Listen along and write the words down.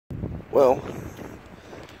Well,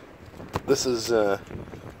 this is out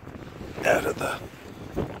at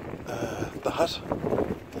the hut,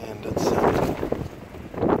 and it's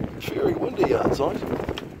very windy outside.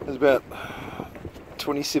 There's about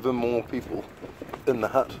 27 more people in the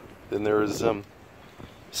hut than there is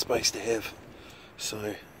space to have.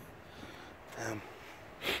 So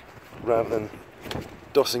rather than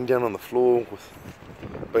dossing down on the floor with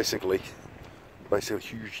basically a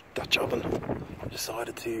huge Dutch oven, I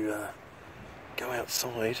decided to go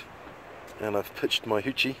outside, and I've pitched my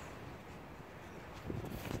hoochie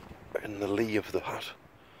in the lee of the hut.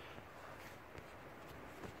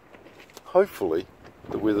 Hopefully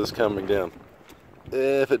the weather's calming down.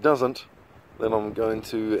 If it doesn't, then I'm going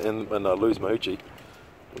to, and I lose my hoochie,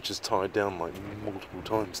 which is tied down like multiple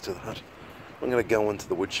times to the hut, I'm going to go into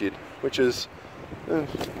the woodshed, which is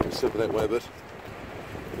it's over that way a bit.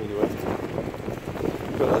 Anyway,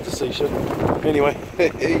 got hard to see shit. Anyway,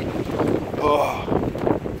 oh,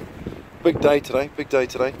 big day today.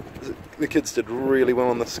 The kids did really well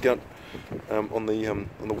on the scout, on the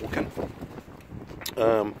walk-in.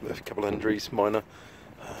 A couple of injuries, minor,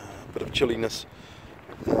 bit of chilliness,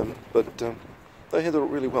 but they handled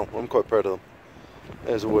it really well. I'm quite proud of them,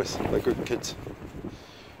 as always. They're good kids.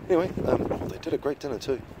 Anyway, they did a great dinner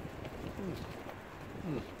too.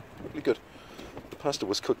 Really good. The pasta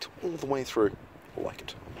was cooked all the way through. I like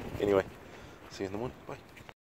it. Anyway, see you in the morning. Bye.